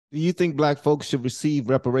Do you think black folks should receive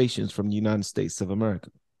reparations from the United States of America?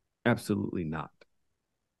 Absolutely not.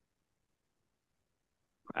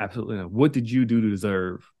 Absolutely not. What did you do to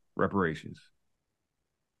deserve reparations?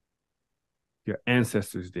 Your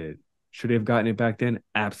ancestors did. Should they have gotten it back then?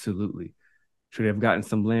 Absolutely. Should they have gotten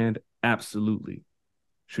some land? Absolutely.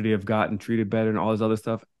 Should they have gotten treated better and all this other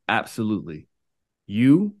stuff? Absolutely.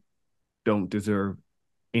 You don't deserve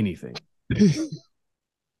anything.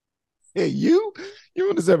 Hey, you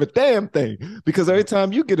don't deserve a damn thing because every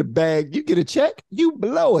time you get a bag, you get a check, you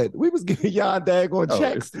blow it. We was getting y'all daggone Oh,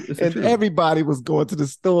 checks, it's the and truth. everybody was going to the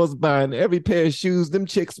stores buying every pair of shoes. Them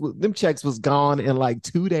checks was gone in like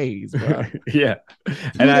 2 days, bro. Yeah.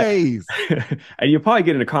 And Two days. and you'll probably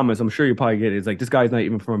get in the comments, I'm sure you'll probably get it. It's like this guy's not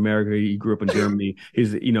even from America. He grew up in Germany.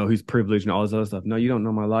 He's privileged and all this other stuff. No, you don't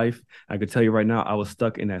know my life. I could tell you right now, I was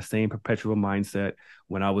stuck in that same perpetual mindset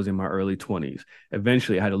when I was in my early 20s.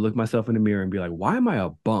 Eventually, I had to look myself in the mirror and be like, why am I a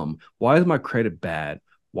bum? Why is my credit bad?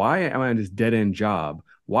 Why am I in this dead end job?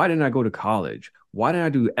 Why didn't I go to college? Why didn't I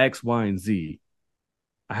do X, Y, and Z?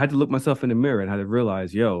 I had to look myself in the mirror and I had to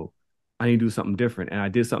realize, yo, I need to do something different. And I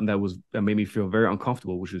did something that made me feel very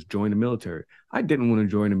uncomfortable, which was join the military. I didn't want to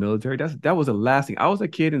join the military. That was the last thing. I was a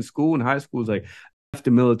kid in school, in high school, was like, F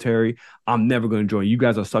the military. I'm never going to join. You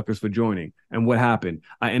guys are suckers for joining. And what happened?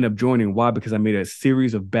 I ended up joining. Why? Because I made a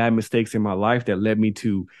series of bad mistakes in my life that led me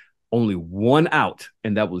to only one out,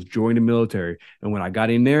 and that was join the military. And when I got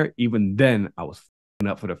in there, even then I was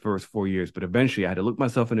up for the first 4 years. But eventually I had to look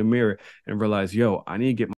myself in the mirror and realize, yo, I need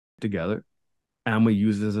to get my together. And I'm gonna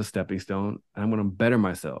use it as a stepping stone. And I'm gonna better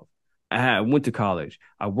myself. I went to college.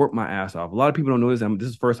 I worked my ass off. A lot of people don't know this. This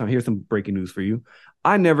is the first time. Here's some breaking news for you.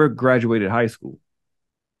 I never graduated high school.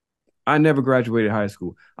 I never graduated high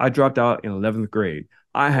school. I dropped out in 11th grade.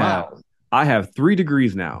 I have Wow. I have 3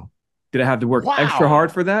 degrees now. Did I have to work extra Wow.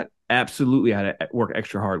 hard for that? Absolutely. I had to work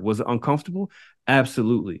extra hard. Was it uncomfortable?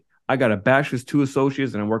 Absolutely. I got a bachelor's, 2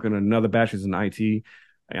 associates, and I'm working on another bachelor's in IT.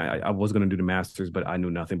 I was going to do the master's, but I knew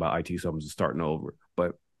nothing about IT, so I'm just starting over.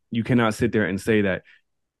 But you cannot sit there and say that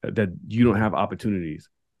you don't have opportunities.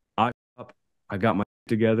 I I got my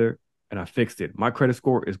together and I fixed it. My credit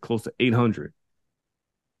score is close to 800.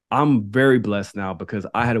 I'm very blessed now because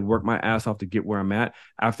I had to work my ass off to get where I'm at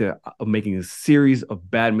after making a series of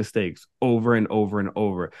bad mistakes over and over and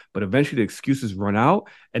over. But eventually the excuses run out.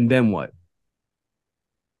 And then what?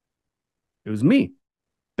 It was me.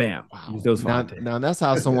 Bam. Use Wow. those Now, fine. now that's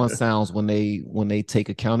how someone sounds when they take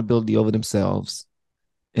accountability over themselves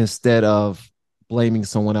instead of blaming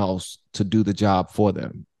someone else to do the job for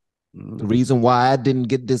them. The Mm-hmm. reason why I didn't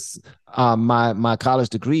get this my college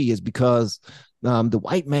degree is because the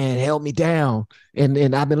white man held me down,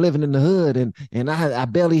 and I've been living in the hood, and I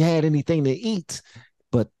barely had anything to eat,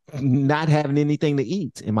 but not having anything to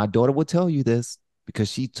eat. And my daughter will tell you this because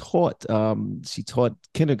she taught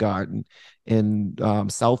kindergarten in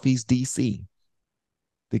Southeast DC.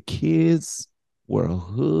 The kids were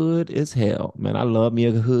hood as hell, man. I love me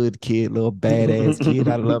a hood kid, little badass kid.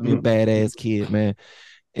 I love me a badass kid, man,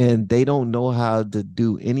 and they don't know how to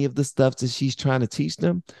do any of the stuff that she's trying to teach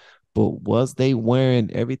them. But was they wearing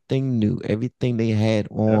everything new? Everything they had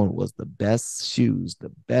Yep. on was the best shoes,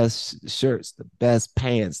 the best shirts, the best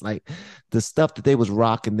pants. Like the stuff that they was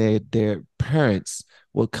rocking, their parents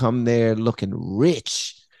would come there looking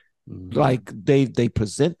rich, Mm-hmm. like they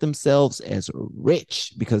present themselves as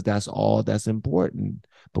rich because that's all that's important.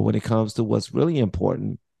 But when it comes to what's really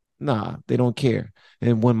important, nah, they don't care.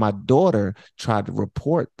 And when my daughter tried to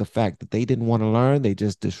report the fact that they didn't want to learn, they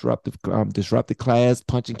just disrupted class,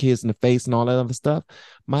 punching kids in the face and all that other stuff.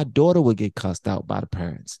 My daughter would get cussed out by the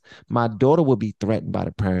parents. My daughter would be threatened by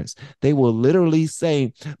the parents. They will literally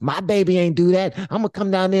say, "My baby ain't do that. I'm gonna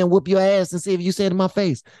come down there and whoop your ass and see if you say it in my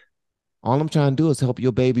face." All I'm trying to do is help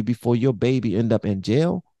your baby before your baby end up in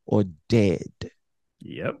jail or dead.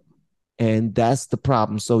 Yep. And that's the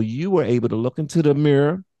problem. So you were able to look into the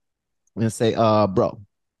mirror and say, bro,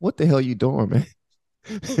 what the hell you doing, man?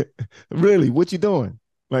 Really, what you doing?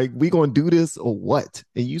 Like, we gonna do this or what?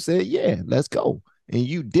 And you said, yeah, let's go. And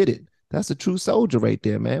you did it. That's a true soldier right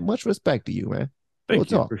there, man. Much respect to you, man. Real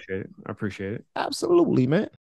Thank you. talk. Appreciate it. I appreciate it. Absolutely, man.